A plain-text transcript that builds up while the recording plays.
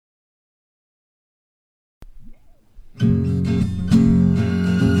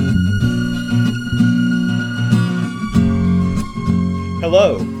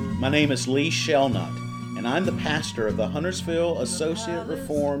Hello, my name is Lee Shelnut, and I'm the pastor of the Huntersville Associate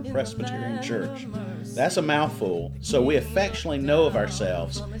Reformed Presbyterian Church. That's a mouthful, so we affectionately know of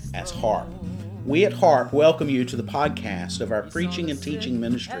ourselves as HARP. We at HARP welcome you to the podcast of our preaching and teaching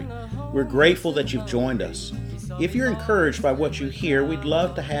ministry. We're grateful that you've joined us. If you're encouraged by what you hear, we'd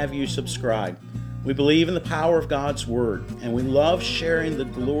love to have you subscribe. We believe in the power of God's Word, and we love sharing the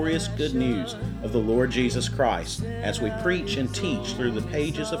glorious good news of the Lord Jesus Christ as we preach and teach through the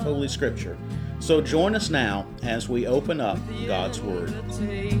pages of Holy Scripture. So join us now as we open up God's Word.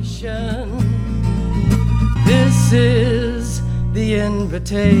 This is the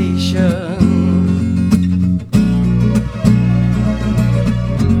invitation.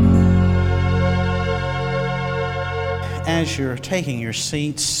 As you're taking your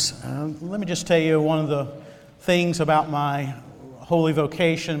seats, let me just tell you one of the things about my holy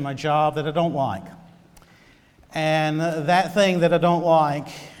vocation, my job, that I don't like. And that thing that I don't like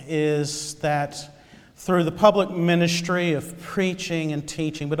is that through the public ministry of preaching and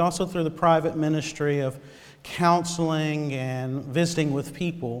teaching, but also through the private ministry of counseling and visiting with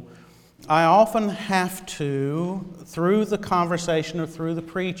people, I often have to, through the conversation or through the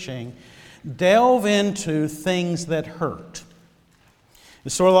preaching, delve into things that hurt.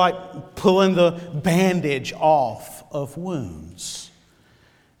 It's sort of like pulling the bandage off of wounds.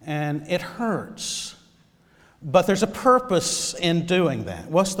 And it hurts. But there's a purpose in doing that.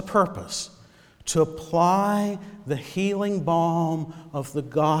 What's the purpose? To apply the healing balm of the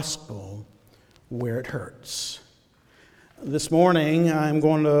gospel where it hurts. This morning, I'm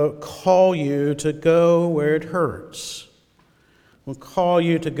going to call you to go where it hurts. I'll call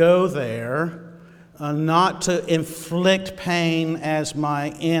you to go there, not to inflict pain as my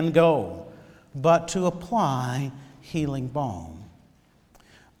end goal, but to apply healing balm.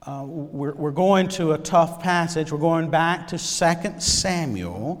 We're going to a tough passage. We're going back to 2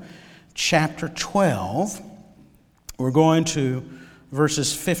 Samuel chapter 12. We're going to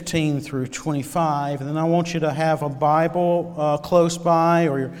verses 15 through 25. And then I want you to have a Bible close by,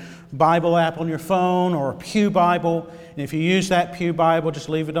 or your Bible app on your phone, or a Pew Bible. And if you use that Pew Bible, just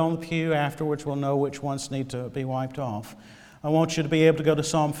leave it on the pew. Afterwards, we'll know which ones need to be wiped off. I want you to be able to go to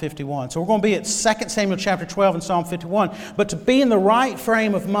Psalm 51. So we're going to be at 2 Samuel chapter 12 and Psalm 51. But to be in the right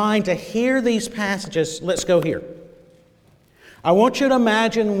frame of mind to hear these passages, let's go here. I want you to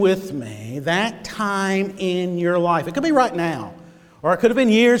imagine with me that time in your life. It could be right now, or it could have been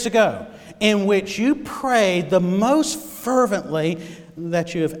years ago, in which you prayed the most fervently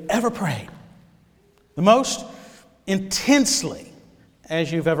that you have ever prayed. The most intensely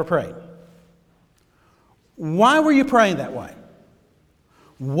as you've ever prayed. Why were you praying that way?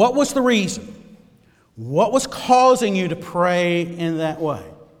 What was the reason? What was causing you to pray in that way?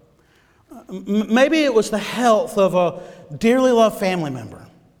 Maybe it was the health of a dearly loved family member.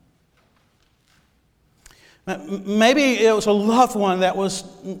 Maybe it was a loved one that was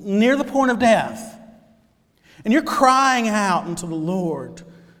near the point of death. And you're crying out unto the Lord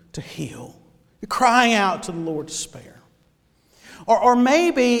to heal. You're crying out to the Lord to spare. Or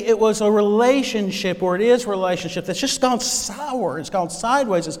maybe it was a relationship, or it is a relationship that's just gone sour. It's gone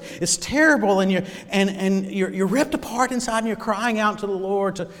sideways. It's terrible, and you're ripped apart inside, and you're crying out to the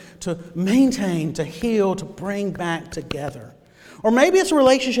Lord to maintain, to heal, to bring back together. Or maybe it's a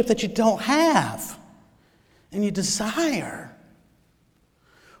relationship that you don't have and you desire.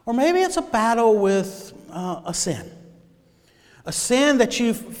 Or maybe it's a battle with a sin. A sin that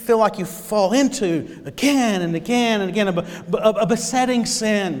you feel like you fall into again and again and again. A besetting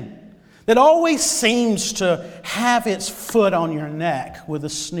sin that always seems to have its foot on your neck with a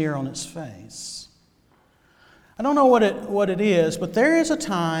sneer on its face. I don't know what it is, but there is a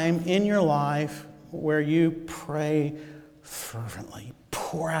time in your life where you pray fervently.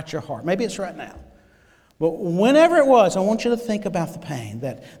 Pour out your heart. Maybe it's right now. But whenever it was, I want you to think about the pain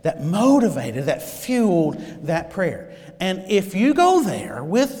that motivated, that fueled that prayer. And if you go there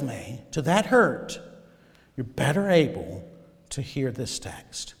with me to that hurt, you're better able to hear this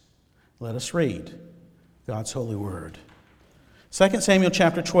text. Let us read God's holy word. 2 Samuel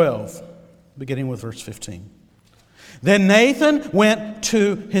chapter 12, beginning with verse 15. Then Nathan went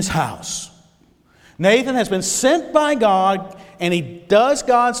to his house. Nathan has been sent by God, and he does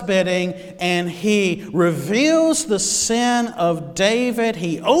God's bidding, and he reveals the sin of David.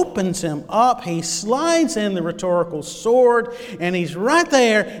 He opens him up. He slides in the rhetorical sword, and he's right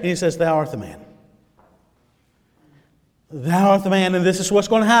there, and he says, "Thou art the man. Thou art the man, and this is what's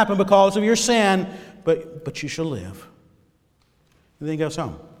going to happen because of your sin, but you shall live." And then he goes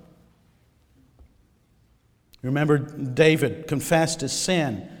home. Remember, David confessed his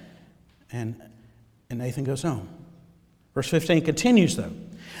sin, and Nathan goes home. Verse 15 continues, though.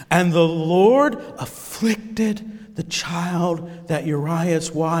 And the Lord afflicted the child that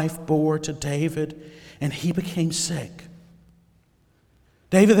Uriah's wife bore to David, and he became sick.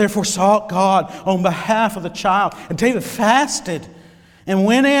 David therefore sought God on behalf of the child. And David fasted and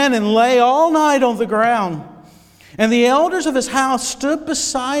went in and lay all night on the ground. And the elders of his house stood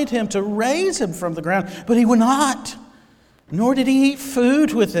beside him to raise him from the ground, but he would not, nor did he eat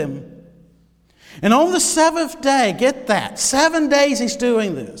food with him. And on the seventh day, get that, 7 days he's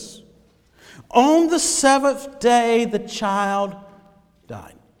doing this. On the seventh day, the child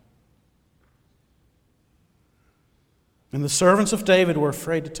died. And the servants of David were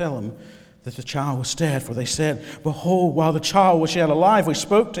afraid to tell him that the child was dead, for they said, Behold, while the child was yet alive, we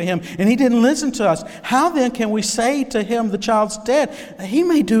spoke to him, and he didn't listen to us. How then can we say to him, the child's dead? He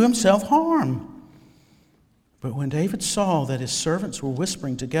may do himself harm. But when David saw that his servants were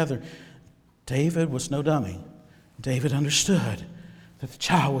whispering together, David was no dummy. David understood that the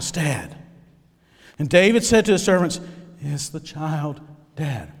child was dead. And David said to his servants, Is the child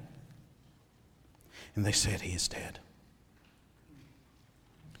dead? And they said, He is dead.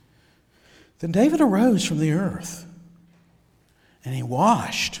 Then David arose from the earth, and he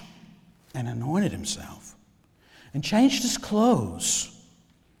washed and anointed himself, and changed his clothes,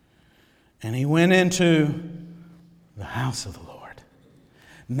 and he went into the house of the Lord.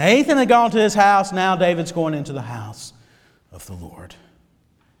 Nathan had gone to his house, now David's going into the house of the Lord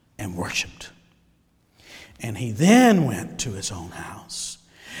and worshiped. And he then went to his own house.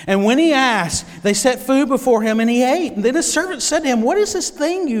 And when he asked, they set food before him, and he ate. And then his servant said to him, What is this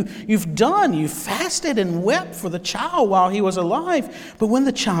thing you've done? You fasted and wept for the child while he was alive. But when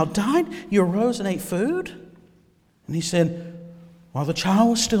the child died, you arose and ate food? And he said, While the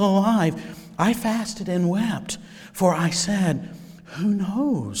child was still alive, I fasted and wept. For I said, Who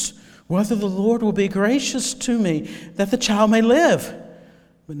knows whether the Lord will be gracious to me that the child may live?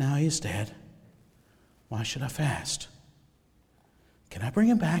 But now he is dead. Why should I fast? Can I bring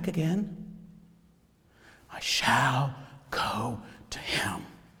him back again? I shall go to him,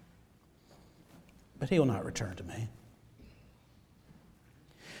 but he will not return to me.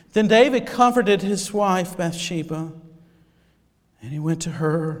 Then David comforted his wife Bathsheba, and he went to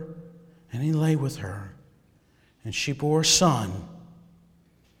her, and he lay with her, and she bore a son.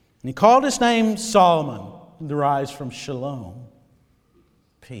 And he called his name Solomon, derives from shalom,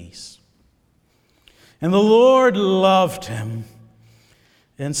 peace. And the Lord loved him,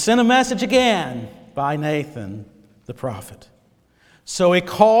 and sent a message again by Nathan the prophet. So he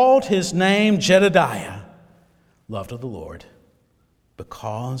called his name Jedediah, loved of the Lord,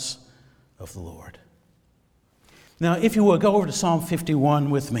 because of the Lord. Now, if you will, go over to Psalm 51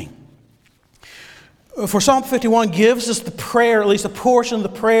 with me. For Psalm 51 gives us the prayer, at least a portion of the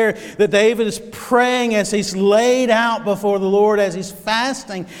prayer that David is praying as he's laid out before the Lord, as he's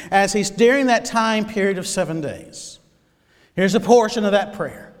fasting, as he's during that time period of 7 days. Here's a portion of that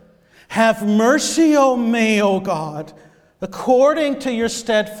prayer. Have mercy on me, O God, according to your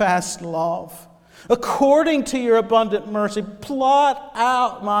steadfast love, according to your abundant mercy. Blot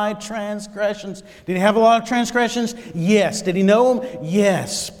out my transgressions. Did he have a lot of transgressions? Yes. Did he know them?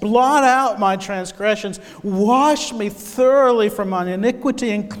 Yes. Blot out my transgressions. Wash me thoroughly from my iniquity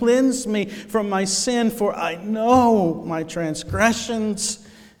and cleanse me from my sin, for I know my transgressions,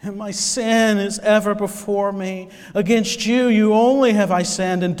 and my sin is ever before me. Against you only have I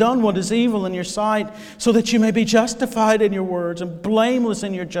sinned and done what is evil in your sight, so that you may be justified in your words and blameless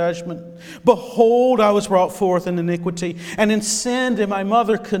in your judgment. Behold, I was brought forth in iniquity, and in sin did my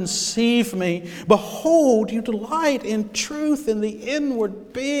mother conceive me. Behold, you delight in truth in the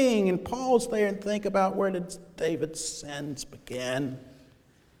inward being. And pause there and think about, where did David's sins begin?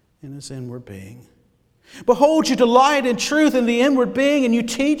 In his inward being. Behold, you delight in truth in the inward being, and you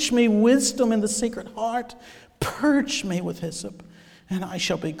teach me wisdom in the secret heart. Purge me with hyssop, and I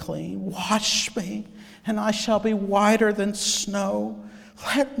shall be clean. Wash me, and I shall be whiter than snow.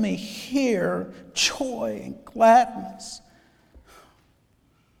 Let me hear joy and gladness.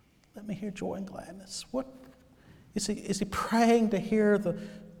 Let me hear joy and gladness. What is he praying to hear? The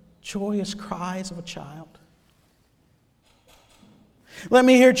joyous cries of a child? Let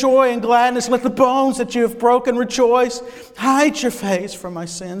me hear joy and gladness. Let the bones that you have broken rejoice. Hide your face from my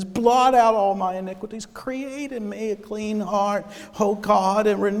sins. Blot out all my iniquities. Create in me a clean heart, O God,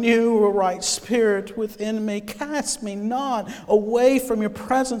 and renew a right spirit within me. Cast me not away from your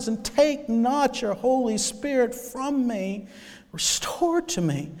presence, and take not your Holy Spirit from me. Restore to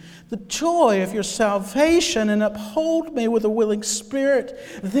me the joy of your salvation and uphold me with a willing spirit.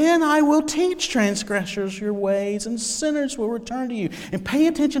 Then I will teach transgressors your ways and sinners will return to you. And pay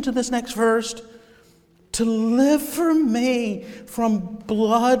attention to this next verse. Deliver me from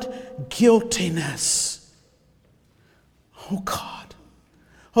blood guiltiness. Oh God.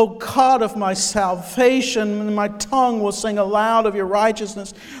 O God of my salvation, my tongue will sing aloud of your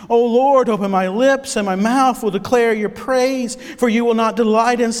righteousness. O Lord, open my lips, and my mouth will declare your praise. For you will not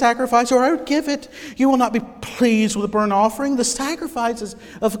delight in sacrifice, or I would give it. You will not be pleased with a burnt offering. The sacrifices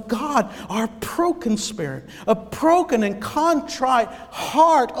of God are a broken spirit, a broken and contrite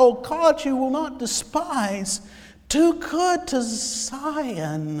heart. O God, you will not despise. Do good to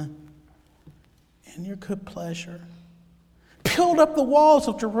Zion in your good pleasure. Build up the walls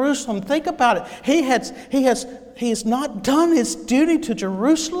of Jerusalem. Think about it. He has not done his duty to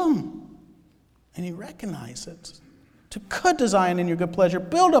Jerusalem. And he recognizes it. To good to Zion in your good pleasure.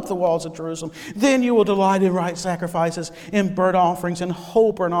 Build up the walls of Jerusalem. Then you will delight in right sacrifices, in burnt offerings, and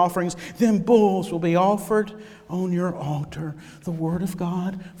whole burnt offerings. Then bulls will be offered on your altar. The word of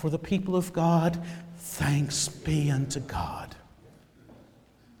God for the people of God. Thanks be unto God.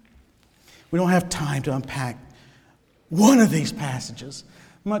 We don't have time to unpack one of these passages,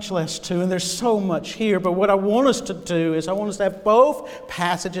 much less two, and there's so much here. But what I want us to do is I want us to have both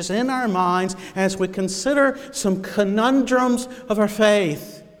passages in our minds as we consider some conundrums of our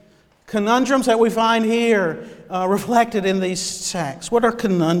faith. Conundrums that we find here reflected in these texts. What are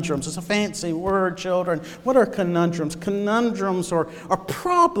conundrums? It's a fancy word, children. What are conundrums? Conundrums are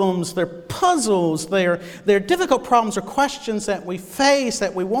problems, they're puzzles, they're difficult problems or questions that we face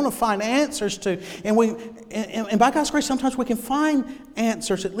that we want to find answers to. And by God's grace, sometimes we can find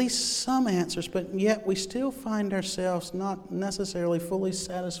answers, at least some answers, but yet we still find ourselves not necessarily fully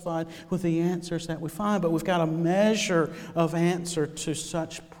satisfied with the answers that we find. But we've got a measure of answer to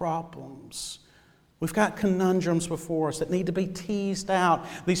such problems. We've got conundrums before us that need to be teased out.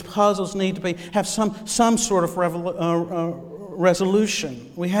 These puzzles need to have some sort of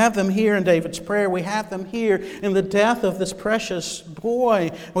resolution. We have them here in David's prayer. We have them here in the death of this precious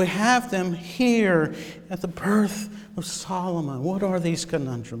boy. We have them here at the birth of Solomon. What are these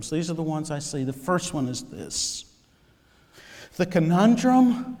conundrums? These are the ones I see. The first one is this: the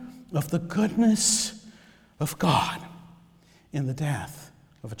conundrum of the goodness of God in the death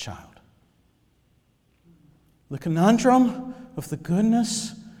of a child. The conundrum of the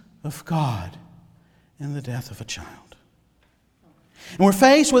goodness of God in the death of a child. And we're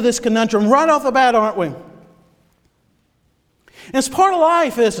faced with this conundrum right off the bat, aren't we? And it's part of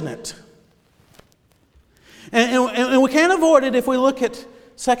life, isn't it? And we can't avoid it if we look at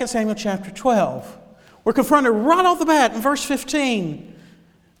 2 Samuel chapter 12. We're confronted right off the bat in verse 15.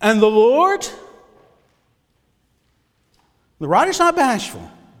 And the Lord, the writer's not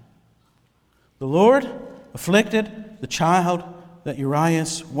bashful. The Lord afflicted the child that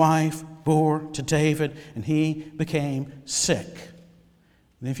Uriah's wife bore to David, and he became sick.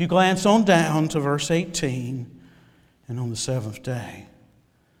 And if you glance on down to verse 18, and on the seventh day,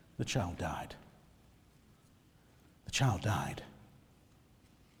 the child died. The child died.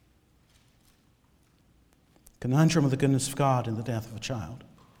 Conundrum of the goodness of God in the death of a child.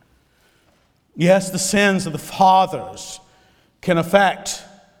 Yes, the sins of the fathers can affect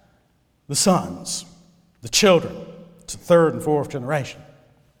the sons, the children, to third and fourth generation.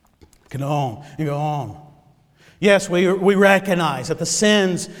 Go on and go on. Yes, we recognize that the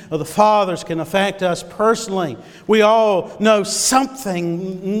sins of the fathers can affect us personally. We all know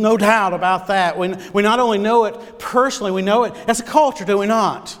something, no doubt about that. We not only know it personally, we know it as a culture, do we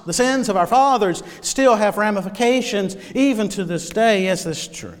not? The sins of our fathers still have ramifications even to this day. Yes, that's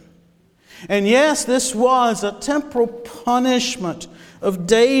true. And yes, this was a temporal punishment of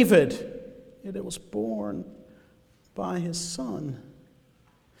David, yet it was borne by his son.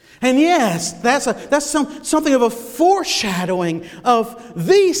 And yes, that's something of a foreshadowing of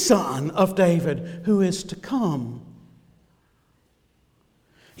the Son of David who is to come.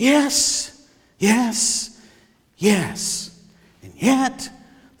 Yes, yes, yes. And yet,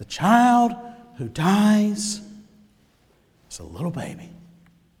 the child who dies is a little baby,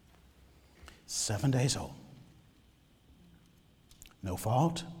 7 days old. No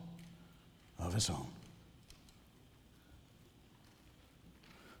fault of his own.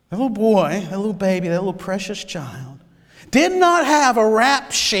 That little boy, that little baby, that little precious child did not have a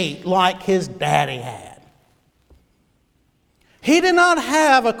rap sheet like his daddy had. He did not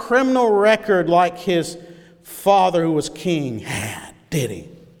have a criminal record like his father who was king had, did he?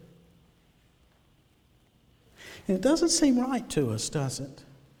 And it doesn't seem right to us, does it?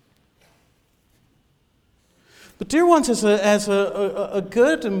 But dear ones, as a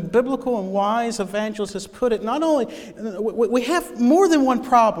good and biblical and wise evangelist has put it, not only, we have more than one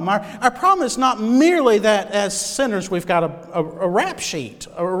problem. Our problem is not merely that as sinners we've got a rap sheet,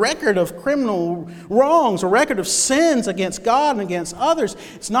 a record of criminal wrongs, a record of sins against God and against others.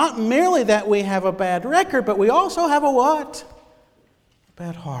 It's not merely that we have a bad record, but we also have a what? A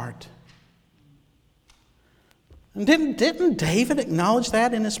bad heart. And didn't David acknowledge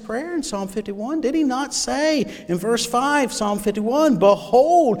that in his prayer in Psalm 51? Did he not say in verse 5, Psalm 51,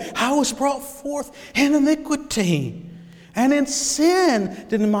 "Behold, I was brought forth in iniquity, and in sin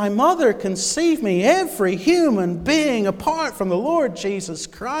did my mother conceive me." Every human being, apart from the Lord Jesus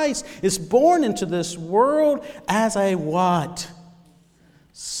Christ, is born into this world as a what?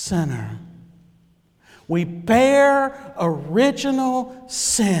 Sinner. We bear original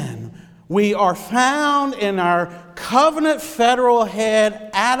sin. We are found in our covenant federal head,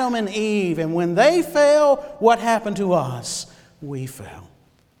 Adam and Eve. And when they fell, what happened to us? We fell.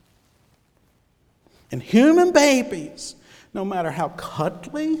 And human babies, no matter how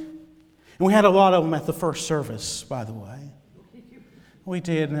cuddly, and we had a lot of them at the first service, by the way. We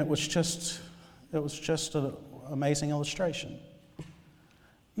did, and it was just an amazing illustration.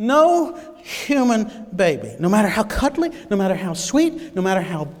 No human baby, no matter how cuddly, no matter how sweet, no matter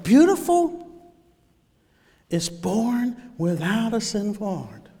how beautiful, is born without a sinful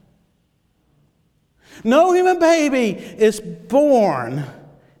heart. No human baby is born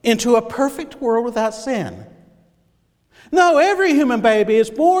into a perfect world without sin. No, every human baby is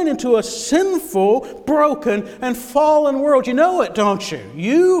born into a sinful, broken, and fallen world. You know it, don't you?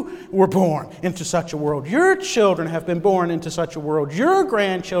 You were born into such a world. Your children have been born into such a world. Your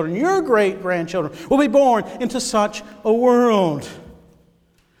grandchildren, your great-grandchildren will be born into such a world.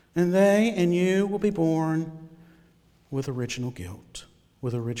 And they and you will be born with original guilt,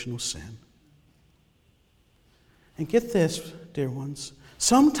 with original sin. And get this, dear ones,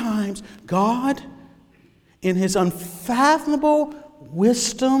 sometimes God, in His unfathomable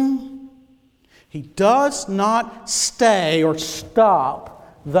wisdom, He does not stay or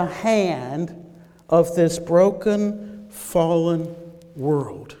stop the hand of this broken, fallen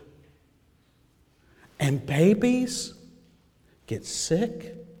world. And babies get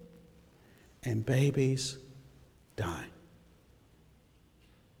sick, and babies die.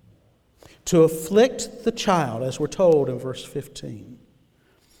 To afflict the child, as we're told in verse 15,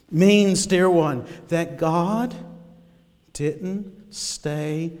 means, dear one, that God didn't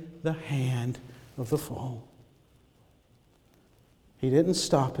stay the hand of the fall. He didn't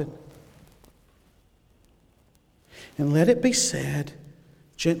stop it. And let it be said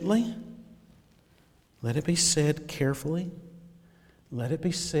gently, let it be said carefully, let it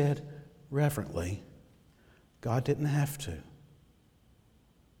be said reverently, God didn't have to.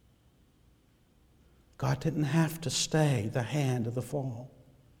 God didn't have to stay the hand of the fall.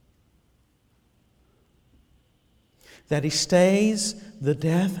 That He stays the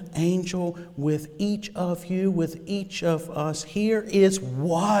death angel with each of you, with each of us. Here is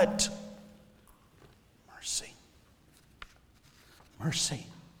what? Mercy. Mercy.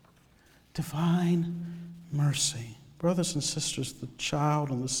 Divine mercy. Brothers and sisters, the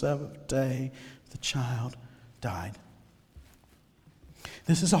child on the seventh day, the child died.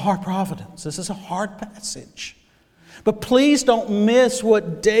 This is a hard providence. This is a hard passage. But please don't miss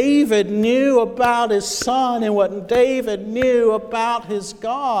what David knew about his son and what David knew about his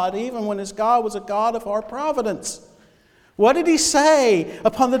God, even when his God was a God of hard providence. What did he say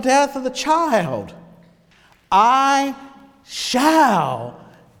upon the death of the child? I shall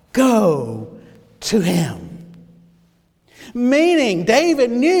go to him. Meaning, David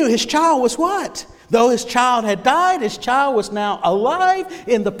knew his child was what? Though his child had died, his child was now alive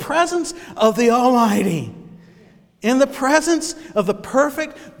in the presence of the Almighty. In the presence of the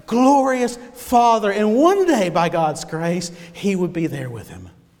perfect, glorious Father. And one day, by God's grace, He would be there with him.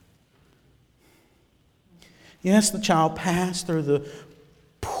 Yes, the child passed through the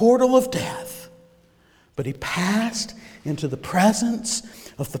portal of death, but he passed into the presence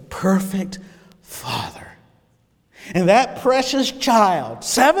of the perfect Father. And that precious child,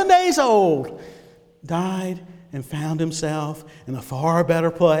 7 days old, died and found himself in a far better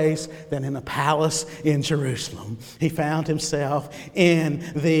place than in a palace in Jerusalem. He found himself in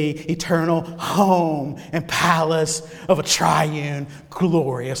the eternal home and palace of a triune,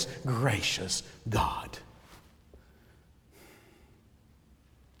 glorious, gracious God.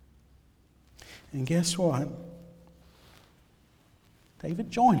 And guess what? David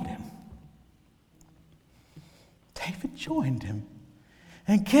joined him. David joined him.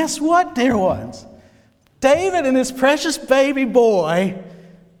 And guess what, dear ones? David and his precious baby boy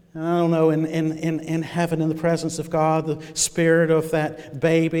And I don't know, in heaven, in the presence of God, the spirit of that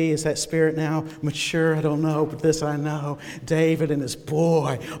baby, is that spirit now mature? I don't know, but this I know. David and his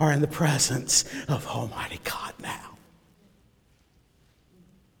boy are in the presence of Almighty God now.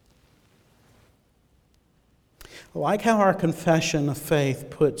 I like how our confession of faith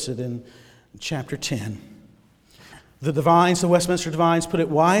puts it in chapter 10. The divines, the Westminster divines, put it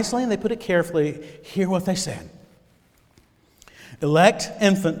wisely and they put it carefully. Hear what they said. Elect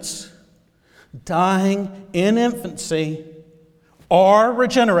infants dying in infancy are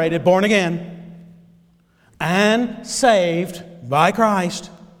regenerated, born again, and saved by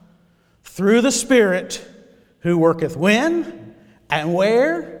Christ through the Spirit who worketh when and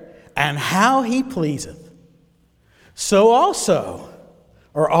where and how He pleaseth. So also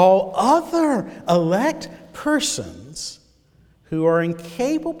are all other elect persons who are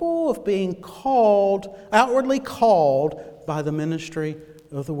incapable of being called, outwardly called, by the ministry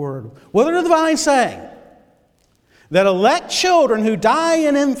of the Word. What are the divines saying? That elect children who die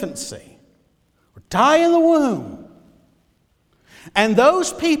in infancy, or die in the womb, and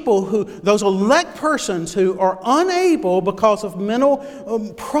those people those elect persons who are unable, because of mental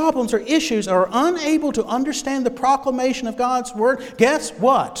problems or issues, are unable to understand the proclamation of God's Word, guess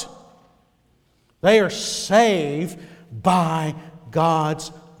what? They are saved by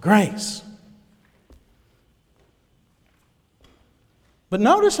God's grace. But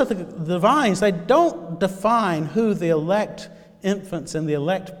notice that the divines, they don't define who the elect infants and the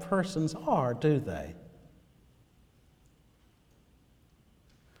elect persons are, do they?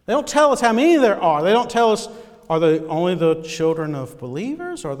 They don't tell us how many there are. They don't tell us, are they only the children of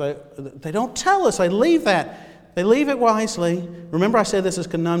believers? Or they don't tell us. They leave that. They leave it wisely. Remember, I said this is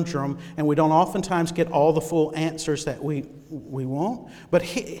conundrum, and we don't oftentimes get all the full answers that we want. But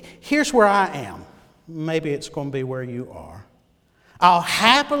here's where I am. Maybe it's going to be where you are. I'll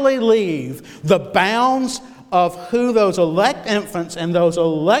happily leave the bounds of who those elect infants and those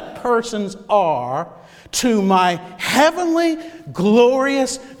elect persons are to my heavenly,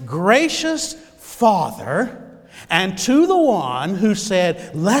 glorious, gracious Father, and to the one who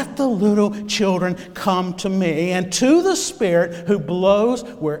said, "Let the little children come to me," and to the Spirit who blows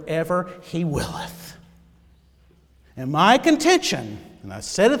wherever He willeth. And my contention, and I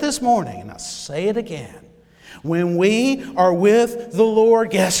said it this morning, and I say it again, when we are with the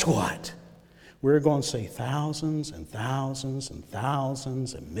Lord, guess what? We're going to see thousands and thousands and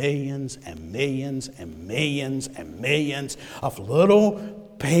thousands and millions and millions and millions and millions of little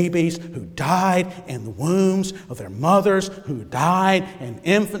babies who died in the wombs of their mothers, who died in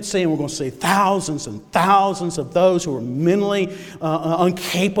infancy, and we're going to see thousands and thousands of those who are mentally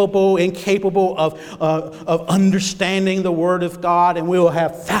incapable of understanding the Word of God, and we will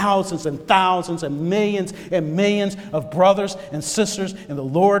have thousands and thousands and millions of brothers and sisters in the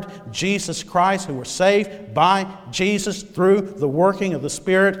Lord Jesus Christ who were saved by Jesus through the working of the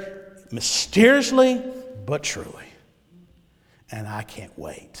Spirit, mysteriously but truly. And I can't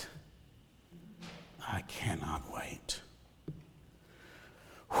wait. I cannot wait.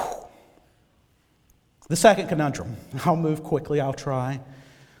 Whew. The second conundrum. I'll move quickly, I'll try.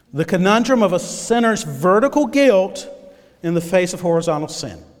 The conundrum of a sinner's vertical guilt in the face of horizontal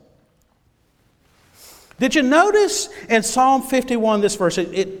sin. Did you notice in Psalm 51 this verse?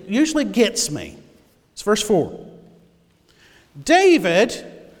 It usually gets me. It's verse 4. David,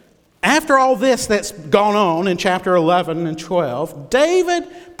 after all this that's gone on in chapter 11 and 12, David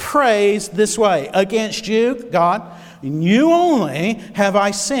prays this way: "Against you, God, and you only have I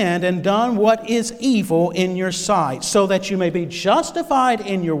sinned and done what is evil in your sight, so that you may be justified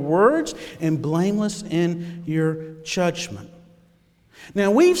in your words and blameless in your judgment." Now,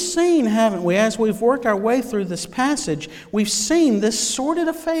 we've seen, haven't we, as we've worked our way through this passage, we've seen this sordid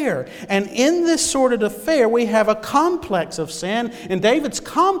affair. And in this sordid affair, we have a complex of sin. And David's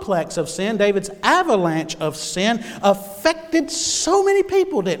complex of sin, David's avalanche of sin, affected so many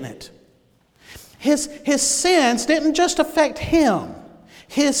people, didn't it? His sins didn't just affect him.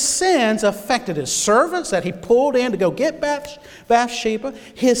 His sins affected his servants that he pulled in to go get Bathsheba.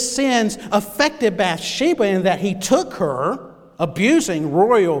 His sins affected Bathsheba in that he took her, abusing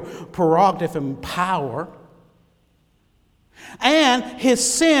royal prerogative and power. And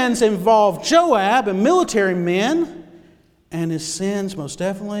his sins involved Joab and military men. And his sins most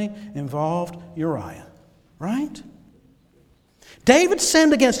definitely involved Uriah. Right? David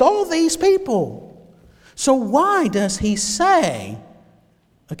sinned against all these people. So why does he say,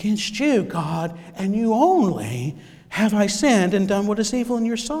 "Against you, God, and you only have I sinned and done what is evil in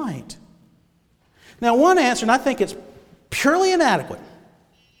your sight"? Now, one answer, and I think it's purely inadequate.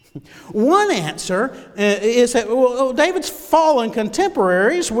 One answer is that David's fallen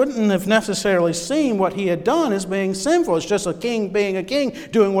contemporaries wouldn't have necessarily seen what he had done as being sinful. It's just a king being a king,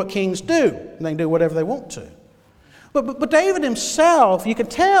 doing what kings do. They can do whatever they want to. But David himself, you can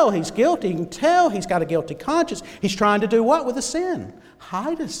tell he's guilty. You can tell he's got a guilty conscience. He's trying to do what with a sin?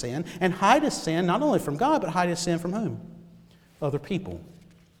 Hide his sin. And hide his sin not only from God, but hide his sin from whom? Other people.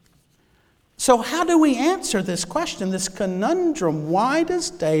 So how do we answer this question, this conundrum? Why does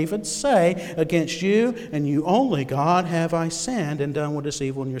David say, against you and you only, God, have I sinned and done what is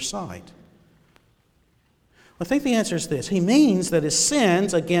evil in your sight? I think the answer is this. He means that his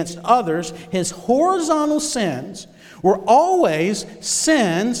sins against others, his horizontal sins, were always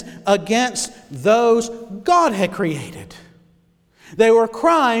sins against those God had created. They were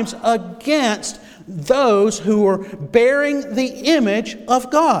crimes against those who were bearing the image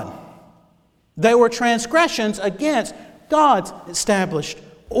of God. They were transgressions against God's established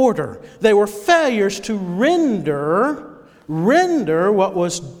order. They were failures to render what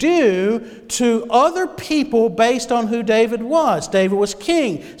was due to other people based on who David was. David was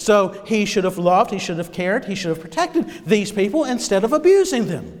king, so he should have loved, he should have cared, he should have protected these people instead of abusing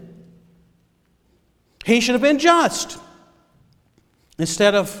them. He should have been just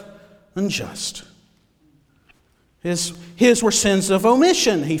instead of unjust. His were sins of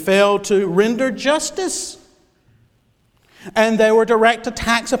omission. He failed to render justice. And they were direct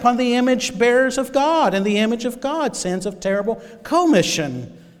attacks upon the image bearers of God and the image of God, sins of terrible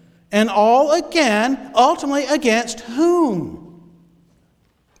commission. And all again, ultimately against whom?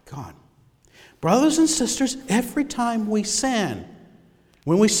 God. Brothers and sisters, every time we sin,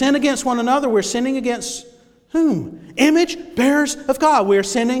 when we sin against one another, we're sinning against whom? Image bearers of God. We're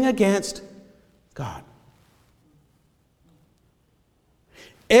sinning against God.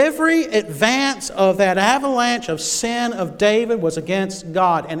 Every advance of that avalanche of sin of David was against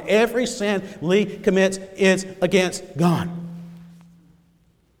God, and every sin Lee commits is against God.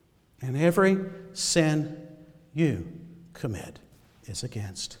 And every sin you commit is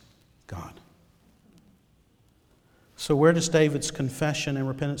against God. So where does David's confession and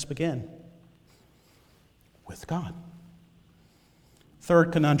repentance begin? With God.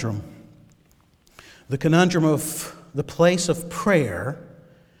 Third conundrum. The conundrum of the place of prayer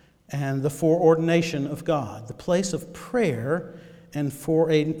and the foreordination of God. The place of prayer and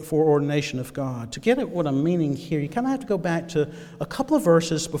foreordination of God. To get at what I'm meaning here, you kind of have to go back to a couple of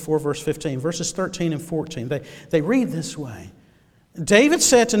verses before verse 15, verses 13 and 14. They read this way. David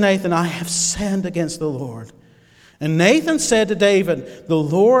said to Nathan, I have sinned against the Lord. And Nathan said to David, the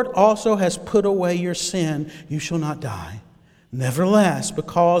Lord also has put away your sin. You shall not die. Nevertheless,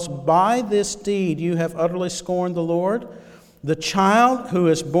 because by this deed you have utterly scorned the Lord, the child who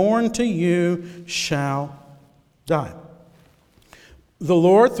is born to you shall die. The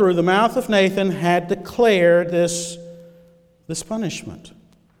Lord, through the mouth of Nathan, had declared this punishment,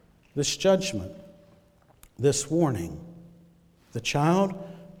 this judgment, this warning. The child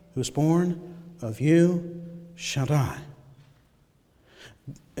who is born of you shall die.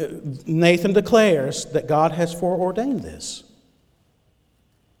 Nathan declares that God has foreordained this.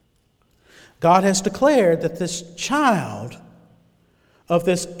 God has declared that this child of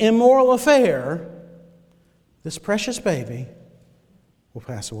this immoral affair, this precious baby, will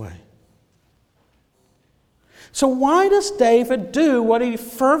pass away. So why does David do what he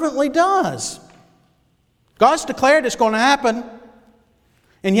fervently does? God's declared it's going to happen.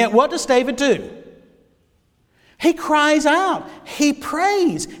 And yet what does David do? He cries out. He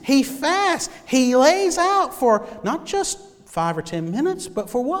prays. He fasts. He lays out for not just 5 or 10 minutes, but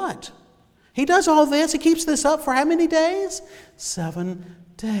for what? He does all this. He keeps this up for how many days? 7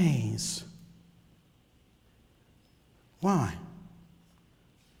 days. Why?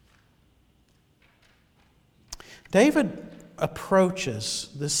 David approaches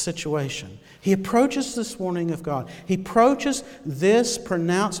this situation. He approaches this warning of God. He approaches this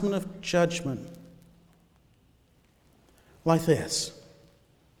pronouncement of judgment like this.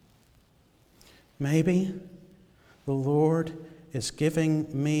 Maybe the Lord is giving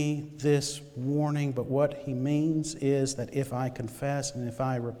me this warning, but what he means is that if I confess and if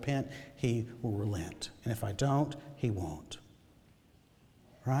I repent, he will relent. And if I don't, he won't.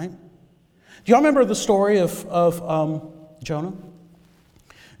 Right? Do y'all remember the story of Jonah?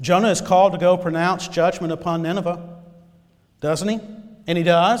 Jonah is called to go pronounce judgment upon Nineveh, doesn't he? And he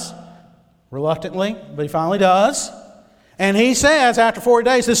does, reluctantly, but he finally does. And he says after 40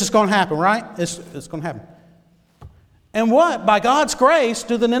 days, this is going to happen, right? It's going to happen. And what, by God's grace,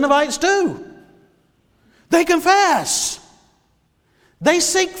 do the Ninevites do? They confess. They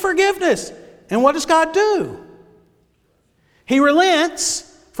seek forgiveness. And what does God do? He relents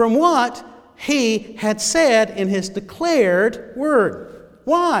from what he had said in his declared word.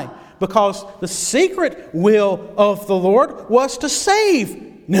 Why? Because the secret will of the Lord was to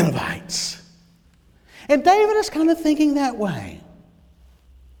save Ninevites. And David is kind of thinking that way.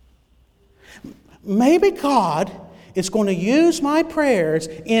 Maybe God is going to use my prayers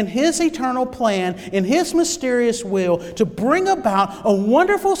in His eternal plan, in His mysterious will, to bring about a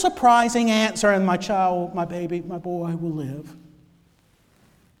wonderful, surprising answer, and my child, my baby, my boy will live.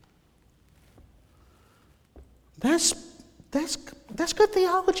 That's good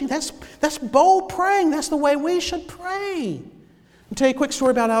theology. That's bold praying. That's the way we should pray. I'll tell you a quick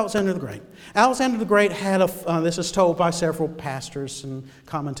story about Alexander the Great. Alexander the Great had this is told by several pastors and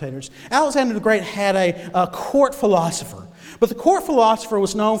commentators. Alexander the Great had a court philosopher. But the court philosopher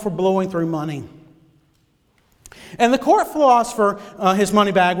was known for blowing through money. And the court philosopher, his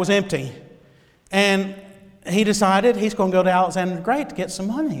money bag was empty. And he decided he's going to go to Alexander the Great to get some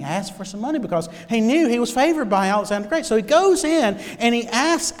money, ask for some money, because he knew he was favored by Alexander the Great. So he goes in and he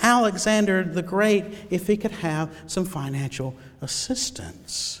asks Alexander the Great if he could have some financial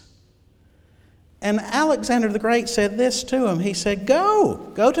assistance. And Alexander the Great said this to him. He said,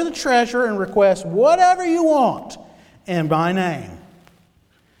 go to the treasurer and request whatever you want in my name.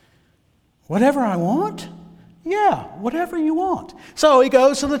 Whatever I want? Yeah, whatever you want. So he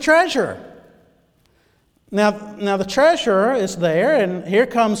goes to the treasurer. Now the treasurer is there, and here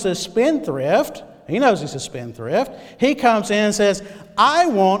comes this spendthrift. He knows he's a spendthrift. He comes in and says, I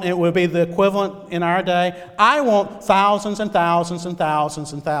want, it would be the equivalent in our day, I want thousands and thousands and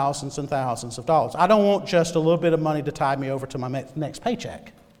thousands and thousands and thousands of dollars. I don't want just a little bit of money to tide me over to my next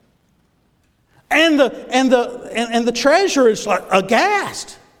paycheck. And the treasurer is like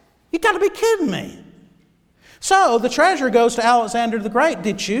aghast. You got to be kidding me. So the treasurer goes to Alexander the Great.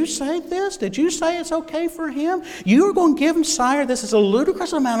 Did you say this? Did you say it's okay for him? You are going to give him, sire, this is a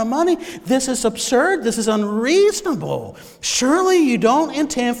ludicrous amount of money. This is absurd. This is unreasonable. Surely you don't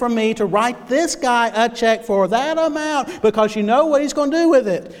intend for me to write this guy a check for that amount, because you know what he's going to do with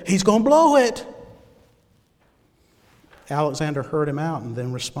it. He's going to blow it. Alexander heard him out and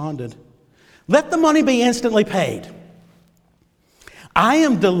then responded, let the money be instantly paid. I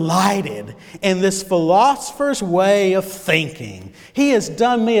am delighted in this philosopher's way of thinking. He has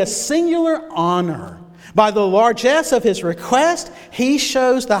done me a singular honor. By the largesse of his request, he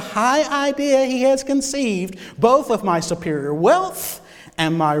shows the high idea he has conceived, both of my superior wealth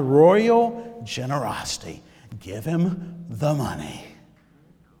and my royal generosity. Give him the money.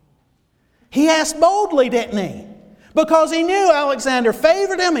 He asked boldly, didn't he? Because he knew Alexander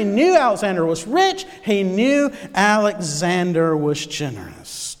favored him. He knew Alexander was rich. He knew Alexander was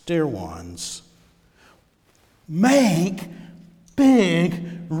generous. Dear ones, make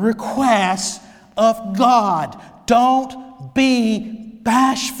big requests of God. Don't be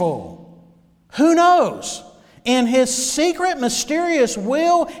bashful. Who knows? In His secret, mysterious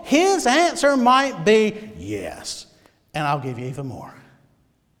will, His answer might be yes. And I'll give you even more.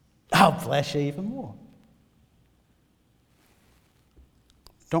 I'll bless you even more.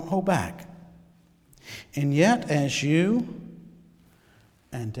 Don't hold back. And yet, as you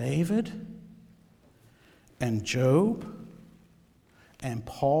and David and Job and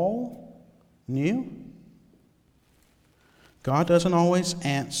Paul knew, God doesn't always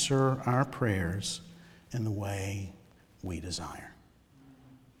answer our prayers in the way we desire.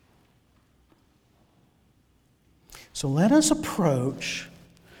 So let us approach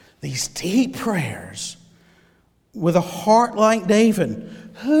these deep prayers with a heart like David.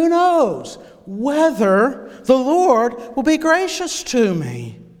 Who knows whether the Lord will be gracious to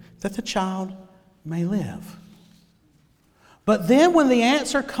me that the child may live. But then when the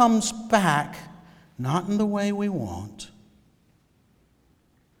answer comes back, not in the way we want,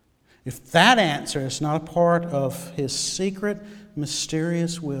 if that answer is not a part of His secret,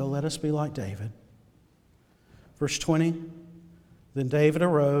 mysterious will, let us be like David. Verse 20, then David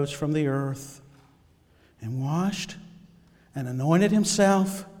arose from the earth and washed and anointed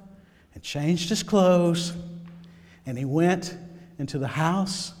himself and changed his clothes, and he went into the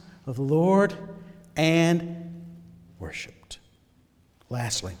house of the Lord and worshiped.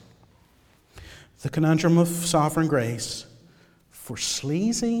 Lastly, the conundrum of sovereign grace for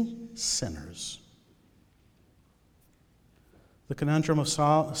sleazy sinners. The conundrum of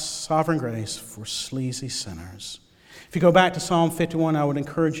sovereign grace for sleazy sinners. If you go back to Psalm 51, I would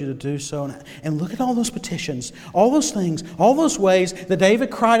encourage you to do so and look at all those petitions, all those things, all those ways that David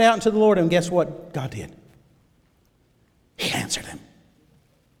cried out unto the Lord, and guess what God did? He answered him.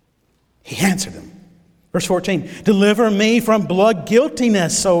 He answered him. Verse 14, deliver me from blood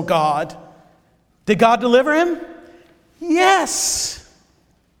guiltiness, O God. Did God deliver him? Yes.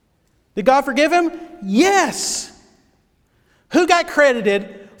 Did God forgive him? Yes. Who got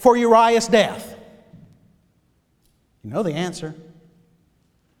credited for Uriah's death? You know the answer.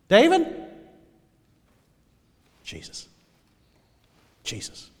 David? Jesus.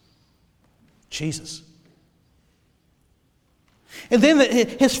 Jesus. Jesus. And then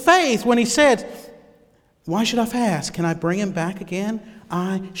his faith when he said, why should I fast? Can I bring him back again?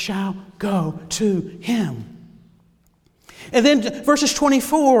 I shall go to him. And then verses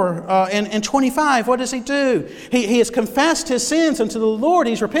 24 and 25, what does he do? He has confessed his sins unto the Lord.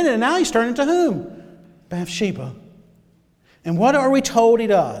 He's repented, and now he's turning to whom? Bathsheba. And what are we told he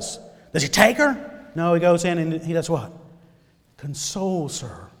does? Does he take her? No, he goes in and he does what? Consoles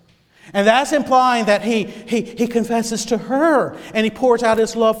her. And that's implying that he confesses to her, and he pours out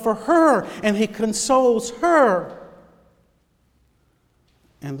his love for her, and he consoles her.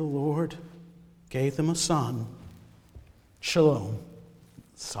 And the Lord gave them a son, Shalom,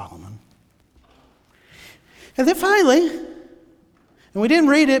 Solomon. And then finally, and we didn't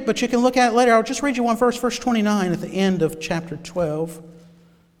read it, but you can look at it later. I'll just read you one verse, verse 29 at the end of chapter 12.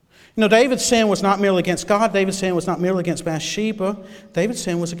 You know, David's sin was not merely against God. David's sin was not merely against Bathsheba. David's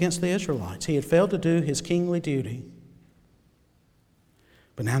sin was against the Israelites. He had failed to do his kingly duty.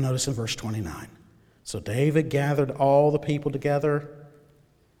 But now notice in verse 29. So David gathered all the people together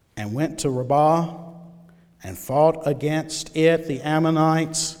and went to Rabbah and fought against it, the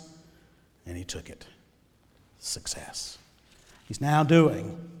Ammonites, and he took it. Success. He's now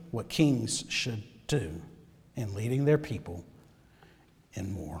doing what kings should do in leading their people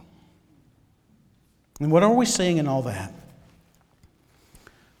in war. And what are we seeing in all that?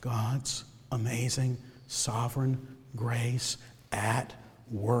 God's amazing, sovereign grace at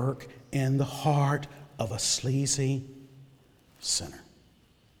work in the heart of a sleazy sinner.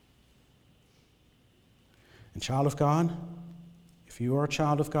 And child of God, if you are a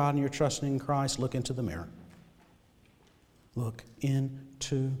child of God and you're trusting in Christ, look into the mirror. Look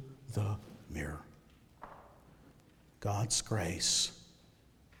into the mirror. God's grace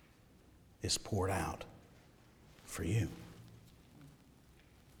is poured out for you.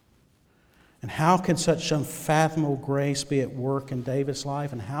 And how can such unfathomable grace be at work in David's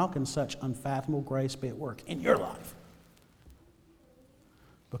life? And how can such unfathomable grace be at work in your life?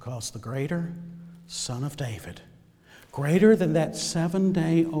 Because the greater Son of David, greater than that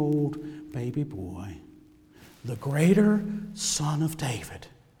 7-day-old baby boy, the greater Son of David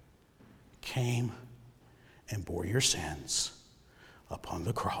came and bore your sins upon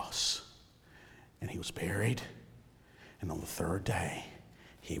the cross. And he was buried, and on the third day,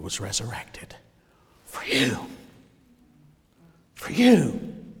 he was resurrected for you, for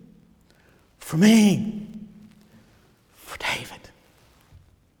you, for me, for David.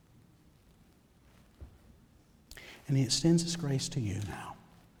 And he extends his grace to you now.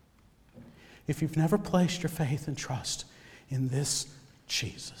 If you've never placed your faith and trust in this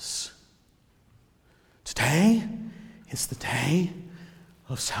Jesus, today is the day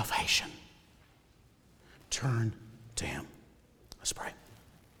of salvation. Turn to him. Let's pray.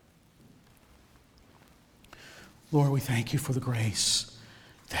 Lord, we thank you for the grace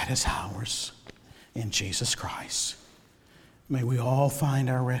that is ours in Jesus Christ. May we all find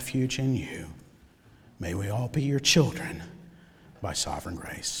our refuge in you. May we all be your children by sovereign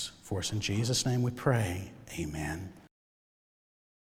grace. For us in Jesus' name we pray. Amen.